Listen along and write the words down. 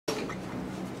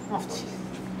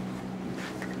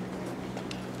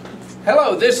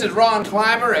Hello, this is Ron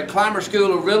Climer at Climer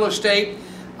School of Real Estate.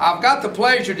 I've got the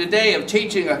pleasure today of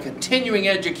teaching a continuing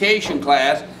education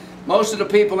class. Most of the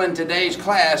people in today's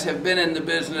class have been in the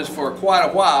business for quite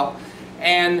a while,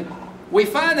 and we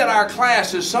find that our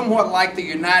class is somewhat like the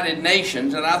United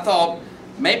Nations, and I thought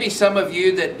maybe some of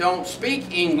you that don't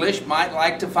speak English might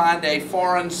like to find a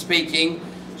foreign-speaking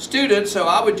student, so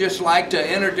I would just like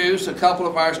to introduce a couple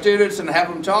of our students and have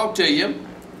them talk to you.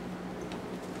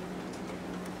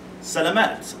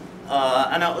 سلامات.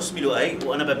 أنا اسمي لؤي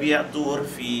وأنا ببيع دور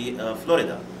في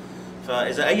فلوريدا.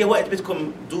 فإذا أي وقت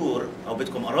بدكم دور أو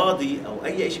بدكم أراضي أو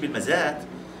أي شيء بالمزاد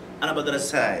أنا بقدر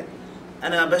أساعد.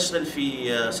 أنا بشتغل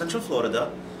في سنترال فلوريدا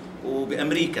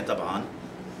وبأمريكا طبعاً.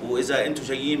 وإذا أنتم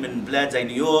جايين من بلاد زي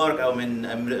نيويورك أو من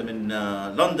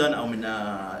لندن أو من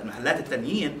المحلات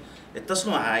التانيين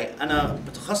اتصلوا معي. أنا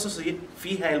بتخصصي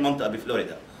في هاي المنطقة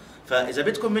بفلوريدا. فإذا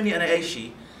بدكم مني أنا أي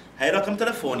شيء هاي رقم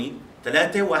تلفوني 312-6207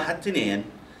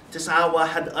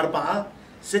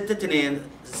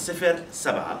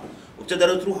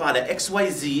 وبتقدروا تروحوا على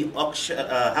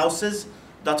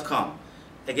xyzhouses.com.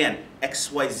 again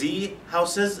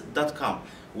xyzhouses.com.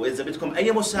 وإذا بدكم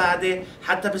أي مساعدة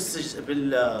حتى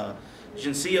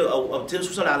بالجنسية أو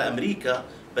توصل على أمريكا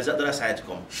بس أقدر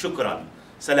أساعدكم. شكرا.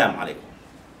 سلام عليكم.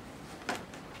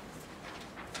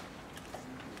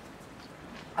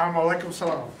 Alaikum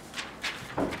salam.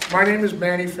 My name is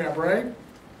Manny Fabre,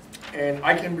 and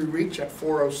I can be reached at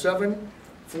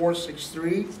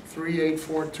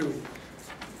 407-463-3842.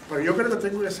 Pero yo creo que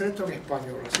tengo que hacer esto en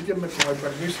español, así que con el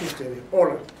permiso de ustedes.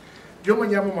 Hola, yo me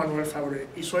llamo Manuel Fabre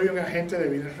y soy un agente de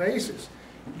bienes raíces.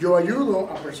 Yo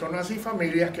ayudo a personas y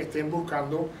familias que estén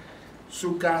buscando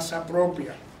su casa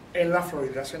propia en la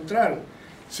Florida Central.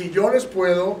 Si yo les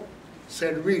puedo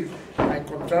servir a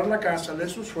encontrar la casa de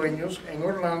sus sueños en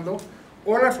Orlando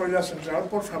o en la Florida Central,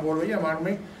 por favor de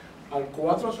llamarme al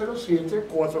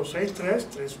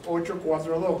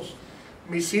 407-463-3842.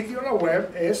 Mi sitio en la web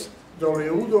es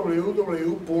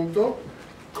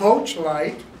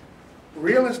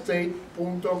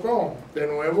www.coachlightrealestate.com. De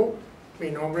nuevo, mi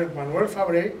nombre es Manuel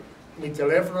Fabre, mi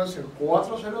teléfono es el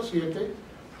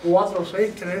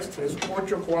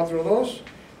 407-463-3842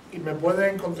 y me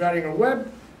pueden encontrar en el web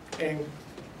en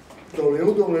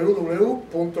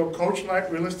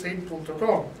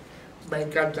www.coachlightrealestate.com. Me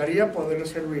encantaría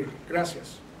poderles servir.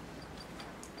 Gracias.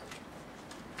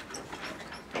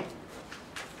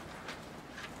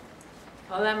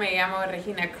 Hola, me llamo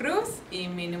Regina Cruz y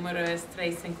mi número es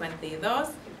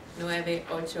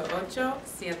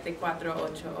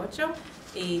 352-988-7488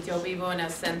 y yo vivo en el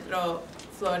centro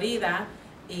Florida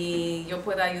y yo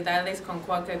puedo ayudarles con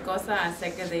cualquier cosa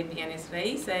acerca de bienes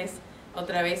raíces.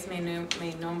 Otra vez, mi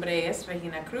nombre es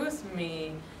Regina Cruz,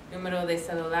 mi número de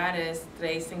celular es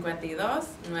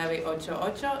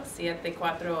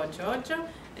 352-988-7488.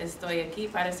 Estoy aquí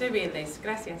para servirles.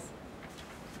 Gracias.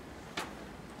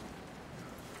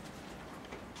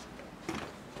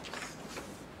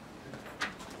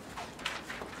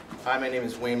 Hi, my name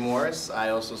is Wayne Morris. I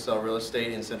also sell real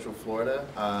estate in Central Florida.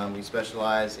 We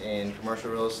specialize in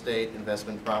commercial real estate,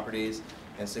 investment properties,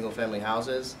 and single-family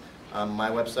houses. My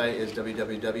website is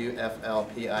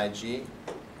www.flpig.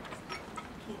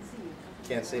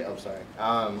 Can't see? Oh, sorry.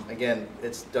 Again,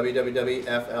 it's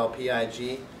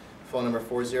www.flpig. Phone number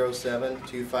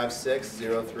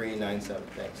 407-256-0397.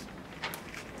 Thanks.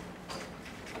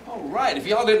 All right, if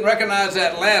y'all didn't recognize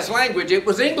that last language, it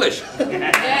was English.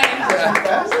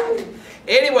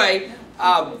 Anyway,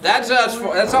 that's us.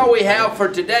 That's all we have for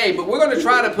today, but we're going to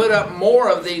try to put up more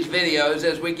of these videos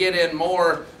as we get in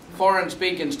more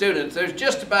foreign-speaking students. There's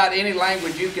just about any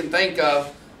language you can think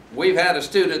of, we've had a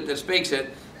student that speaks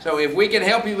it. So if we can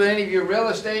help you with any of your real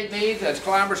estate needs, that's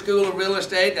Climer School of Real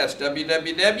Estate. That's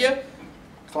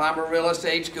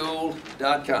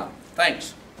www.climerrealestateschool.com.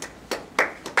 Thanks.